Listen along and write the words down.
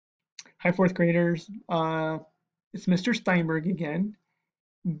Hi, fourth graders. It's Mr. Steinberg again,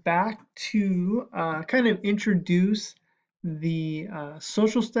 back to kind of introduce the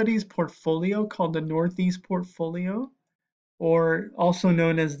social studies portfolio called the Northeast Portfolio, or also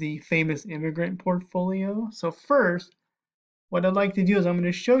known as the famous Immigrant Portfolio. So first, what I'd like to do is I'm going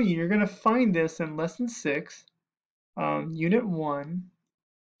to show you, you're going to find this in Lesson 6, Unit 1,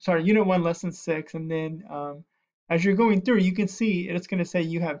 Unit 1, Lesson 6, and then as you're going through, you can see it's going to say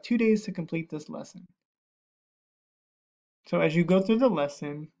you have 2 days to complete this lesson. So as you go through the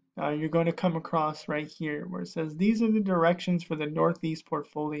lesson, you're going to come across right here where it says these are the directions for the Northeast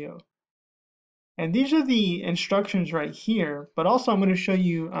portfolio. And these are the instructions right here, but also I'm going to show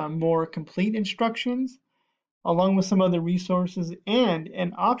you more complete instructions along with some other resources and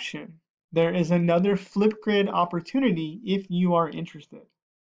an option. There is another Flipgrid opportunity if you are interested.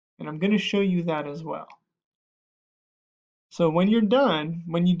 And I'm going to show you that as well. So when you're done,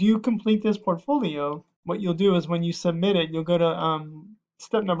 when you do complete this portfolio, what you'll do is when you submit it, you'll go to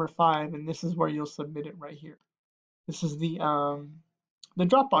step number 5, and this is where you'll submit it right here. This is the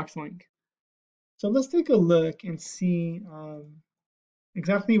Dropbox link. So let's take a look and see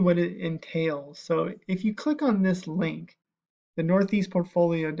exactly what it entails. So if you click on this link, the Northeast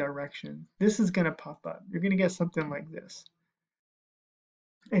Portfolio direction, this is going to pop up. You're going to get something like this.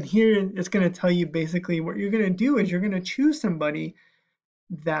 And here it's going to tell you basically what you're going to do is you're going to choose somebody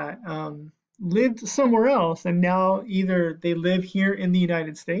that lived somewhere else and now either they live here in the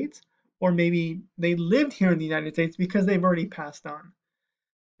United States or maybe they lived here in the United States because they've already passed on.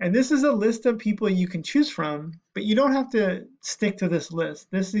 And this is a list of people you can choose from, but you don't have to stick to this list.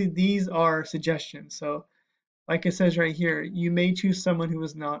 These are suggestions. So like it says right here, you may choose someone who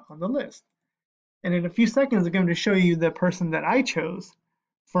is not on the list. And in a few seconds, I'm going to show you the person that I chose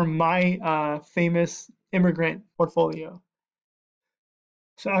for my famous immigrant portfolio.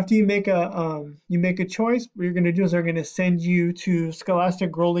 So after you make a choice, what you're going to do is they're going to send you to Scholastic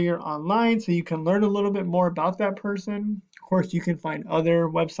Grolier online so you can learn a little bit more about that person. Of course, you can find other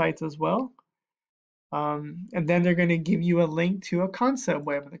websites as well. And then they're going to give you a link to a concept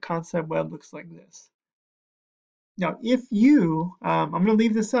web. And the concept web looks like this. Now, if you, I'm going to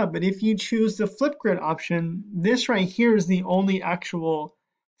leave this up, but if you choose the Flipgrid option, this right here is the only actual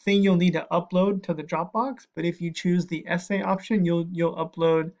thing you'll need to upload to the Dropbox. But if you choose the essay option, you'll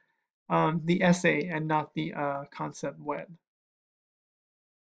upload the essay and not the concept web.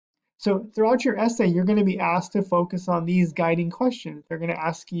 So throughout your essay, you're going to be asked to focus on these guiding questions. They're going to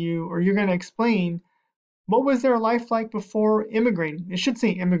ask you, or you're going to explain, what was their life like before immigrating? It should say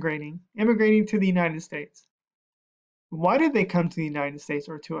immigrating to the United States. Why did they come to the United States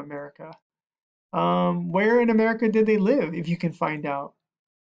or to America? Where in America did they live, if you can find out?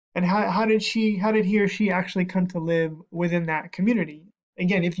 And how did he or she actually come to live within that community?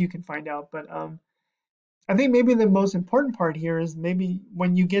 Again, if you can find out. But I think maybe the most important part here is maybe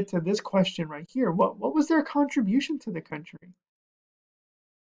when you get to this question right here, what was their contribution to the country?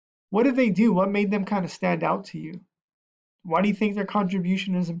 What did they do? What made them kind of stand out to you? Why do you think their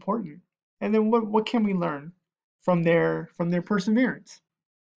contribution is important? And then what can we learn from their perseverance?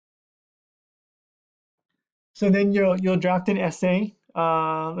 So then you'll draft an essay.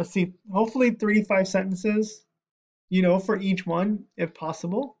 Let's see, hopefully 3 to 5 sentences, for each one if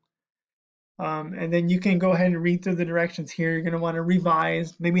possible. And then you can go ahead and read through the directions here. You're going to want to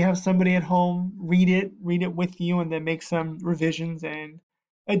revise, maybe have somebody at home read it with you, and then make some revisions and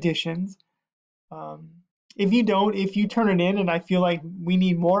additions. If you turn it in and I feel like we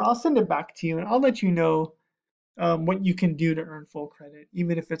need more, I'll send it back to you and I'll let you know what you can do to earn full credit,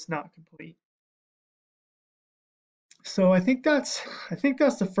 even if it's not complete. So I think that's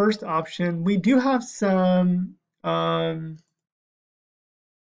the first option. We do have some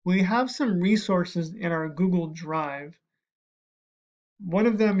resources in our Google Drive. One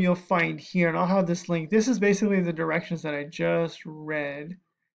of them you'll find here, and I'll have this link. This is basically the directions that I just read.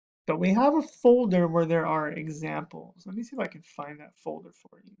 But we have a folder where there are examples. Let me see if I can find that folder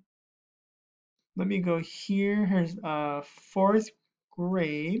for you. Let me go here. Here's fourth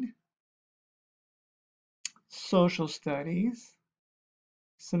grade social studies,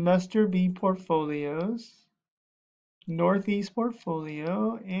 semester B portfolios, Northeast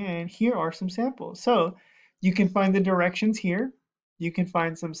portfolio, and here are some samples. So you can find the directions here. You can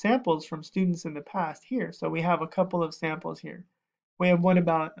find some samples from students in the past here. So we have a couple of samples here. We have one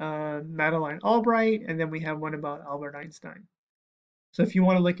about Madeleine Albright, and then we have one about Albert Einstein. So if you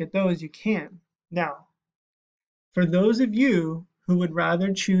want to look at those, you can. Now, for those of you who would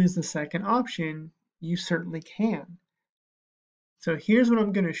rather choose the second option, you certainly can. So here's what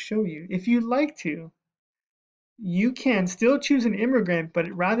I'm going to show you. If you'd like to, you can still choose an immigrant, but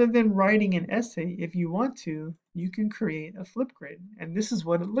rather than writing an essay, if you want to, you can create a Flipgrid. And this is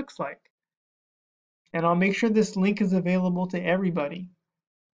what it looks like. And I'll make sure this link is available to everybody.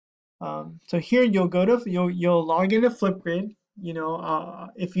 So here you'll go to, you'll log into Flipgrid. You know,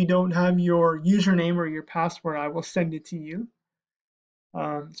 if you don't have your username or your password, I will send it to you.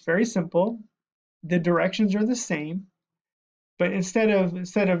 It's very simple. The directions are the same. But instead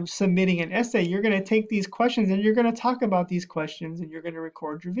of submitting an essay, you're going to take these questions and you're going to talk about these questions and you're going to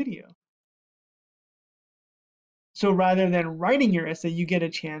record your video. So rather than writing your essay, you get a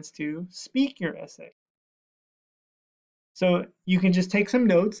chance to speak your essay. So you can just take some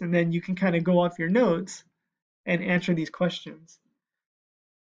notes and then you can kind of go off your notes and answer these questions.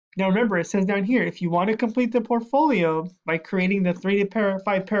 Now remember, it says down here, if you want to complete the portfolio by creating the 3 to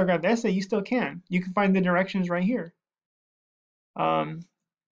 5 paragraph essay, you still can. You can find the directions right here.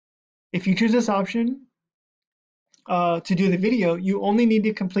 If you choose this option to do the video, you only need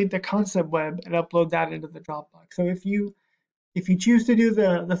to complete the concept web and upload that into the Dropbox. So if you choose to do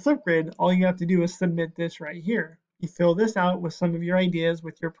the Flipgrid, all you have to do is submit this right here. You fill this out with some of your ideas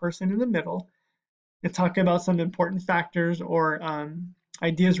with your person in the middle and talk about some important factors or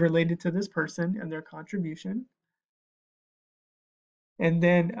ideas related to this person and their contribution. And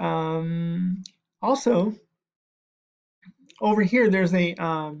then also over here there's a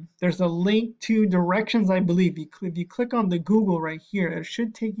link to directions, I believe. If you click on the Google right here, it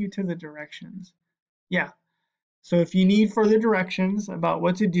should take you to the directions. Yeah. So if you need further directions about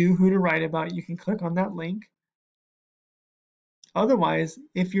what to do, who to write about, you can click on that link. Otherwise,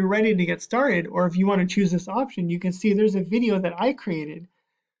 if you're ready to get started, or if you want to choose this option, you can see there's a video that I created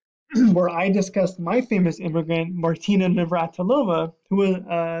where I discussed my famous immigrant, Martina Navratilova, who was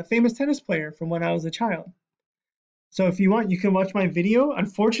a famous tennis player from when I was a child. So if you want, you can watch my video.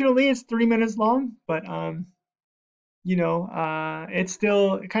 Unfortunately, it's 3 minutes long, but you know, it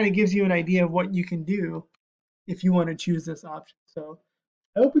still kind of gives you an idea of what you can do if you want to choose this option. So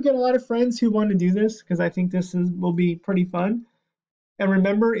I hope we get a lot of friends who want to do this because I think this will be pretty fun. And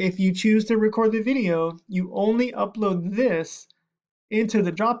remember, if you choose to record the video, you only upload this into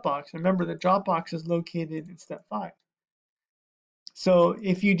the Dropbox. Remember, the Dropbox is located in step 5. So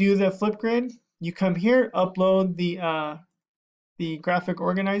if you do the Flipgrid, you come here, upload the graphic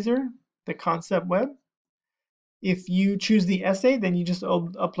organizer, the concept web. If you choose the essay, then you just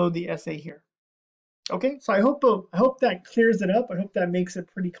upload the essay here. Okay, so I hope that clears it up. I hope that makes it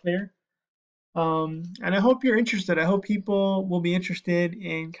pretty clear. And I hope you're interested. I hope people will be interested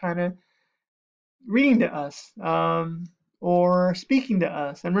in kind of reading to us or speaking to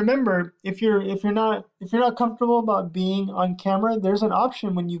us. And remember, if you're not comfortable about being on camera, there's an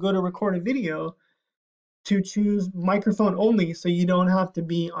option when you go to record a video to choose microphone only, so you don't have to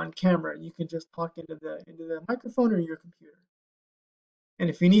be on camera. You can just talk into the microphone or your computer. And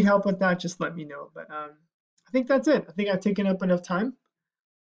if you need help with that, just let me know. But I think that's it. I think I've taken up enough time.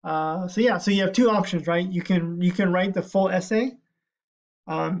 So yeah, so you have 2 options, right? You can write the full essay,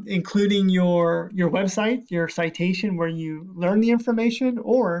 including your website, your citation where you learn the information,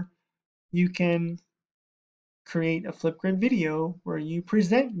 or you can create a Flipgrid video where you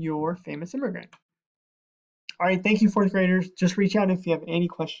present your famous immigrant. All right, thank you, 4th graders. Just reach out if you have any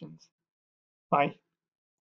questions. Bye.